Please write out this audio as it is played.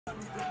All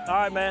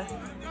right, man.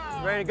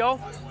 Ready to go?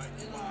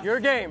 Your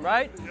game,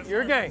 right?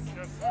 Your game.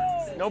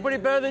 Nobody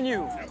better than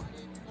you.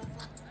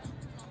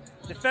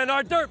 Defend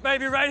our dirt,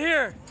 baby, right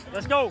here.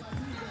 Let's go.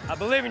 I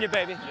believe in you,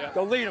 baby. Yeah.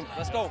 Go lead them.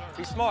 Let's go.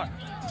 Be smart.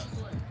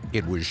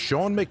 It was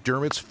Sean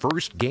McDermott's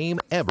first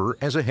game ever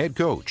as a head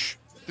coach.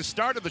 The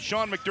start of the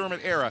Sean McDermott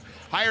era,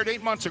 hired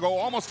 8 months ago,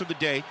 almost to the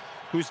day,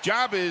 whose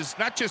job is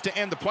not just to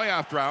end the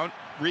playoff drought,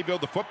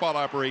 rebuild the football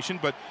operation,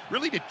 but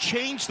really to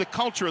change the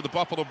culture of the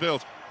Buffalo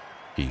Bills.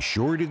 He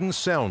sure didn't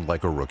sound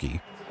like a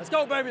rookie. Let's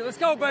go, baby. Let's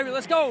go, baby.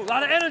 Let's go. A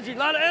lot of energy, a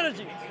lot of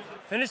energy.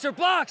 Finish your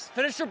blocks.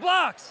 Finish your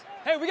blocks.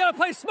 Hey, we got to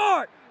play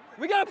smart.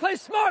 We got to play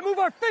smart. Move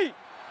our feet.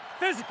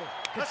 Physical.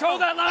 Control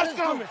that line of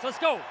scrimmage. Let's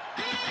go.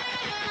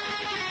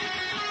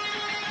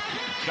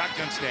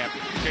 Shotgun snap.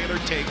 Taylor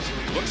takes,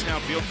 looks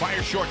downfield,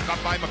 fires short,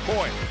 caught by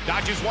McCoy.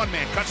 Dodges one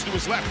man, cuts to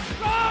his left.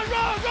 Run,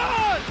 run,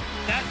 run!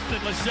 That's the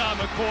LaShawn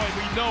McCoy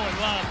we know and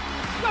love.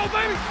 Go,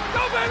 baby!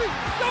 Go, baby!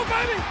 Go,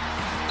 baby!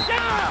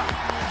 Yeah!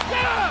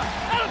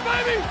 Yeah! Atta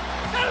baby!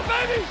 Atta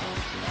baby!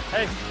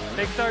 Hey,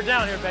 big third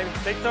down here, baby.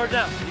 Big third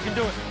down. You can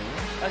do it.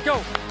 Let's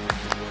go.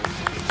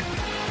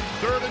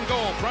 3rd and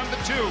goal from the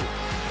 2.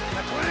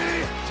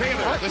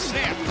 Taylor, the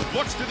snap,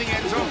 looks to the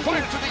end zone,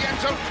 fires to the end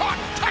zone, caught,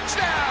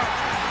 touchdown!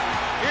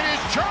 It is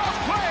Charles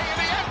Clay in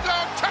the end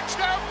zone,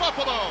 touchdown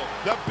Buffalo!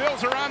 The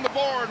Bills are on the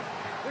board.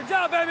 Good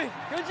job, baby,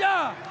 good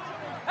job.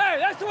 Hey,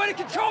 that's the way to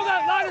control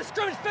that line of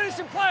scrimmage,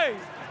 finishing plays.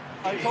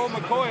 I told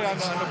McCoy on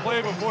the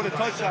play before the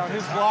touchdown,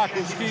 his block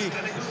was key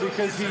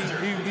because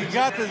he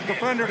got the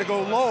defender to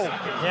go low.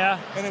 Yeah.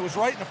 And it was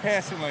right in the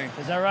passing lane.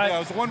 Is that right? Yeah, it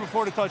was the one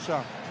before the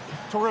touchdown.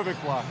 Terrific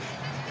block.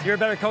 You're a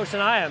better coach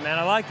than I am, man.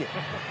 I like it.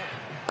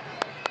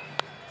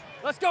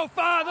 Let's go,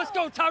 5. Let's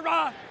go,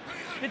 Tyrod.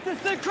 Get this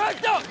thing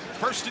cranked up.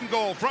 1st and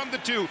goal from the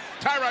 2.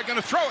 Tyrod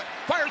going to throw it.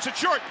 Fires it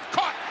short.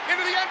 Caught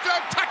into the end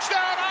zone.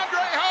 Touchdown,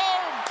 Andre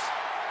Holmes.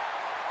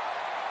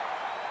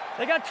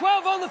 They got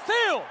 12 on the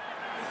field.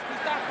 He's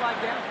got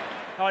flag down.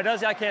 Oh, he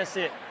does? I can't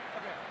see it.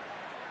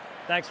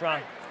 Thanks,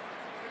 Ron.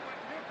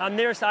 I'm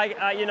nearsighted.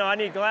 I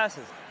need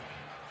glasses.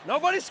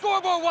 Nobody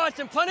scoreboard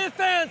watching. Plenty of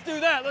fans do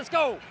that. Let's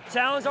go.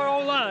 Challenge our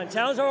O-line.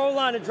 Challenge our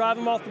O-line to drive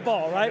them off the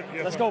ball, right?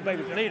 Let's go,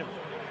 baby. Lead them.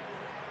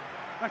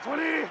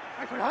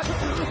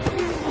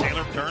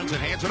 Taylor turns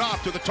and hands it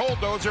off to the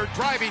Tolldozer,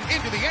 driving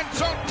into the end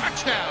zone.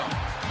 Touchdown.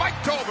 Mike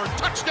Tolbert,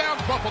 touchdown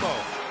Buffalo.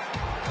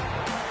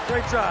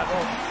 Great drive,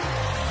 bro.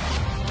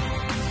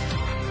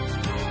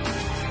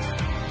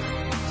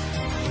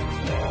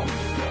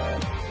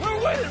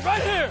 We're winning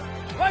right here.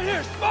 Right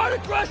here. Smart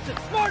aggression.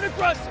 Smart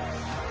aggression.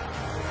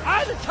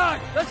 Eye the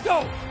target. Let's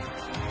go.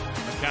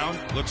 McCown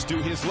looks to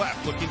his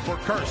left, looking for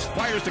Curse.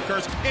 Fires to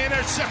Curse.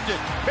 Intercepted.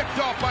 Picked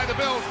off by the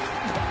Bills.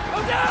 Go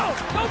down!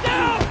 Go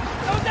down!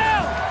 Go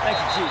down! Thank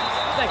you, Jesus.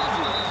 Thank you,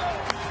 Jesus.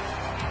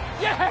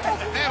 Yeah!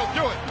 That'll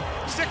do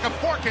it. Stick a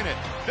fork in it.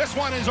 This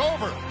one is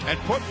over. And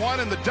put one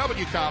in the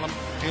W column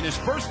in his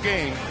first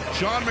game,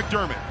 Sean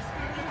McDermott.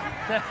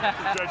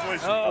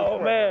 Congratulations. Oh,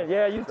 man.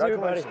 Yeah, you too,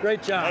 buddy.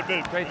 Great job.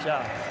 Great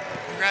job.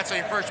 Congrats on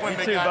your first win, You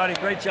big too, guy. buddy.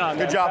 Great job,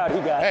 man. Good job.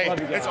 You guys. Hey, Love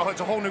you guys.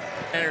 it's a whole new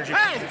energy.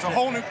 Hey! It's a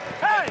whole new...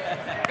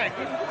 Hey!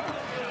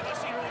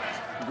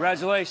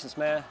 Congratulations,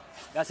 man.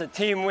 That's a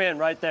team win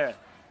right there.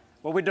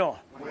 What we doing?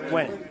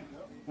 Winning.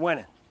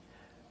 Winning.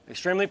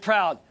 Extremely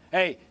proud.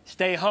 Hey,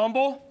 stay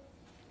humble.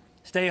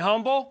 Stay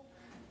humble.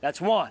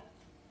 That's one.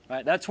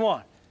 Right? That's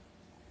one.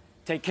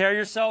 Take care of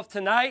yourself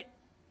tonight.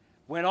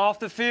 Win off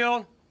the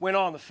field. Win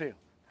on the field.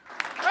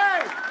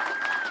 Hey!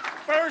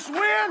 First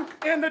win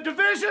in the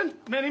division,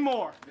 many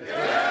more.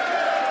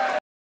 Yeah.